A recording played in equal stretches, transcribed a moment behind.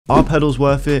Are pedals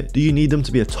worth it? Do you need them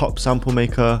to be a top sample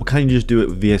maker? Or can you just do it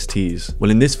with VSTs? Well,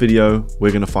 in this video,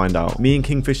 we're gonna find out. Me and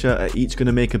Kingfisher are each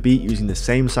gonna make a beat using the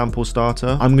same sample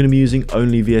starter. I'm gonna be using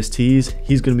only VSTs.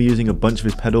 He's gonna be using a bunch of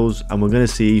his pedals, and we're gonna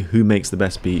see who makes the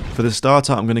best beat. For the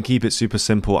starter, I'm gonna keep it super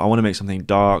simple. I wanna make something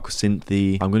dark,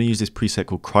 synthy. I'm gonna use this preset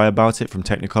called Cry About It from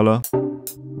Technicolor.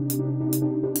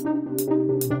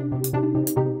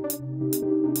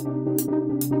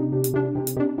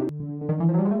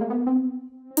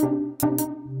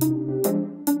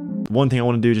 One thing I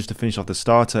want to do just to finish off the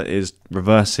starter is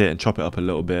reverse it and chop it up a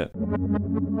little bit.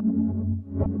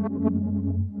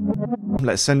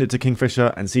 Let's send it to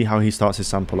Kingfisher and see how he starts his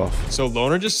sample off. So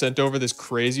Loner just sent over this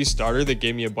crazy starter that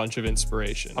gave me a bunch of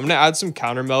inspiration. I'm gonna add some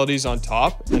counter melodies on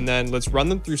top, and then let's run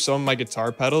them through some of my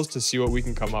guitar pedals to see what we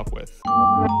can come up with.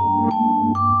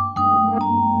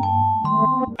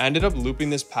 I ended up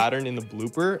looping this pattern in the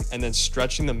blooper and then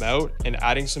stretching them out and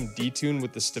adding some detune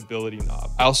with the stability knob.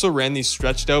 I also ran these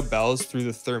stretched out bells through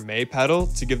the thermé pedal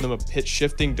to give them a pitch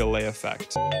shifting delay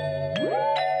effect.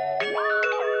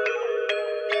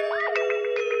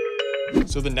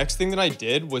 So the next thing that I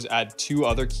did was add 2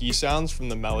 other key sounds from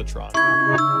the Mellotron.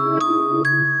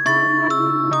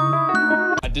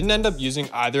 I didn't end up using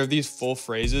either of these full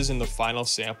phrases in the final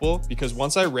sample because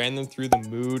once I ran them through the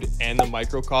mood and the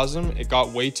microcosm, it got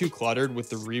way too cluttered with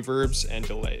the reverbs and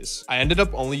delays. I ended up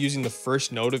only using the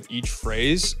first note of each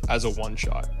phrase as a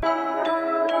one-shot.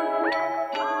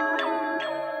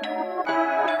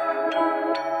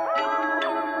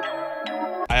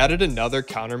 I added another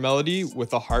counter melody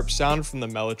with a harp sound from the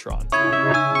Mellotron.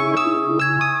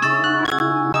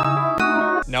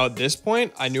 Now at this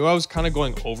point, I knew I was kind of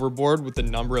going overboard with the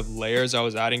number of layers I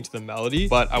was adding to the melody,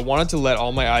 but I wanted to let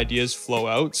all my ideas flow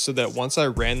out so that once I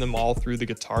ran them all through the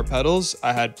guitar pedals,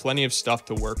 I had plenty of stuff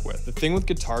to work with. The thing with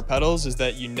guitar pedals is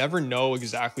that you never know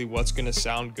exactly what's going to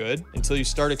sound good until you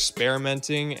start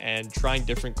experimenting and trying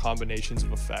different combinations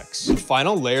of effects. The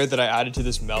final layer that I added to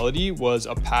this melody was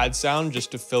a pad sound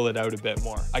just to fill it out a bit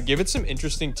more. I gave it some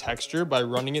interesting texture by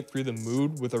running it through the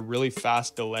mood with a really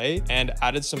fast delay and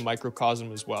added some microcosm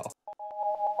as well.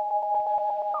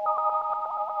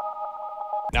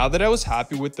 Now that I was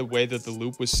happy with the way that the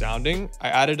loop was sounding, I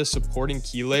added a supporting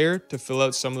key layer to fill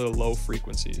out some of the low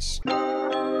frequencies.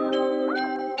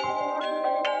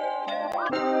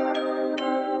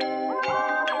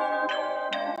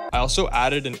 I also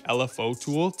added an LFO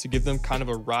tool to give them kind of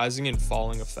a rising and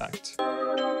falling effect.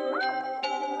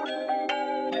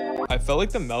 I felt like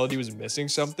the melody was missing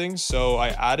something, so I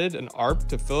added an ARP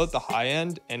to fill out the high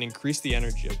end and increase the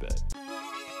energy a bit.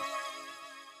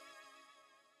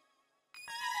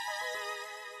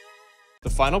 The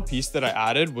final piece that I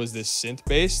added was this synth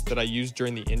bass that I used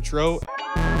during the intro.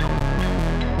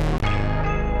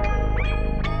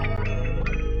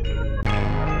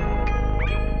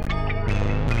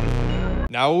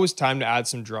 Now it was time to add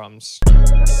some drums.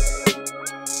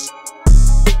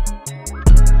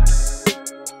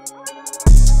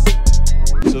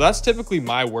 So that's typically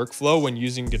my workflow when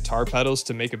using guitar pedals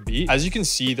to make a beat. As you can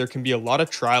see, there can be a lot of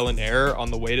trial and error on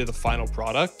the way to the final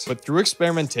product, but through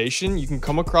experimentation, you can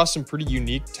come across some pretty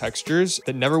unique textures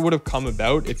that never would have come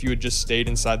about if you had just stayed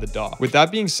inside the DAW. With that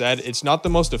being said, it's not the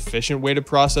most efficient way to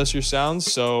process your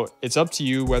sounds, so it's up to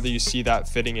you whether you see that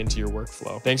fitting into your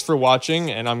workflow. Thanks for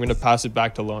watching, and I'm going to pass it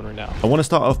back to Loner now. I want to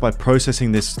start off by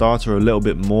processing this starter a little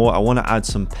bit more. I want to add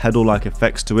some pedal-like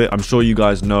effects to it. I'm sure you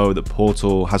guys know that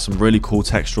Portal has some really cool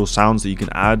textures sounds that you can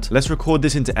add. Let's record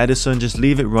this into Edison, just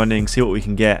leave it running, see what we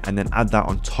can get, and then add that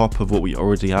on top of what we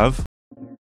already have.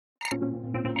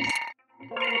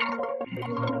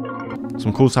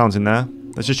 Some cool sounds in there.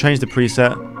 Let's just change the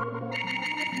preset.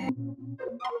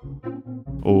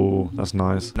 Oh, that's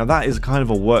nice. Now that is kind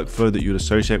of a workflow that you'd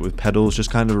associate with pedals,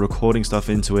 just kind of recording stuff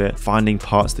into it, finding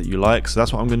parts that you like. So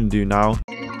that's what I'm going to do now.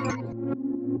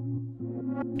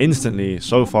 Instantly,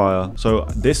 so fire. So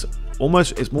this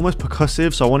it's almost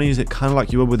percussive, so I want to use it kind of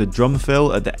like you would with a drum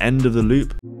fill at the end of the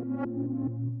loop.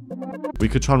 We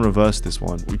could try and reverse this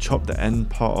one. We chop the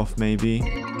end part off maybe.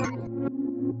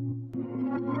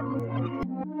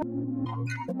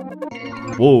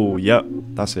 Whoa, yep,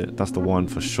 that's it. That's the one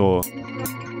for sure.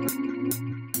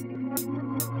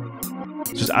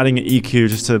 Just adding an EQ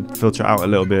just to filter it out a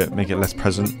little bit, make it less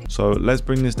present. So let's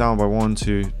bring this down by 1,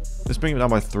 2. Let's bring it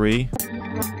down by 3.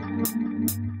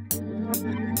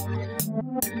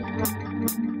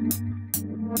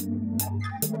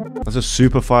 That's a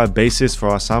super fire basis for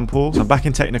our sample. So I'm back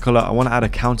in Technicolor. I want to add a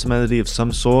counter melody of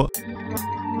some sort.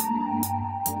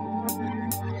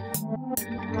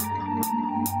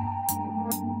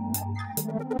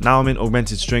 Now I'm in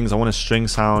augmented strings. I want a string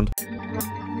sound.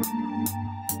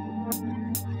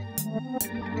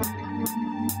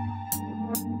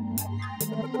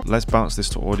 let's bounce this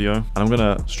to audio. And I'm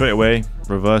gonna straight away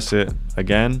reverse it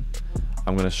again.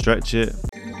 I'm gonna stretch it.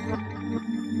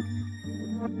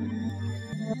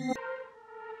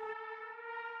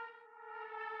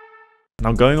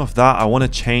 Now going off that, I want to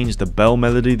change the bell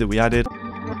melody that we added.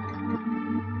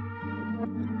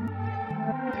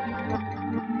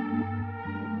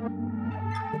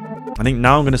 I think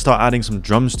now I'm going to start adding some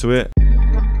drums to it.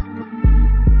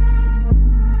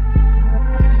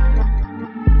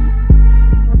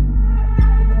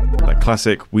 That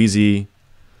classic wheezy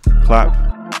clap.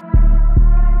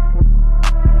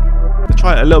 Let's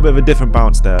try a little bit of a different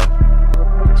bounce there.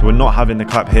 So we're not having the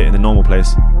clap hit in the normal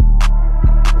place.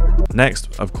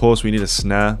 Next, of course, we need a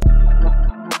snare.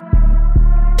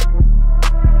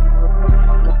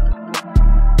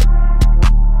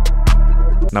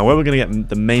 Now where we're going to get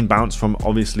the main bounce from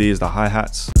obviously is the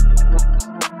hi-hats.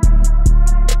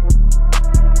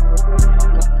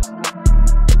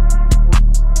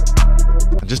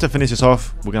 And just to finish this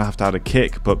off, we're going to have to add a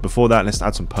kick, but before that let's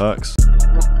add some perks.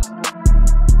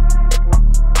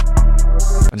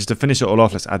 And just to finish it all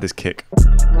off, let's add this kick.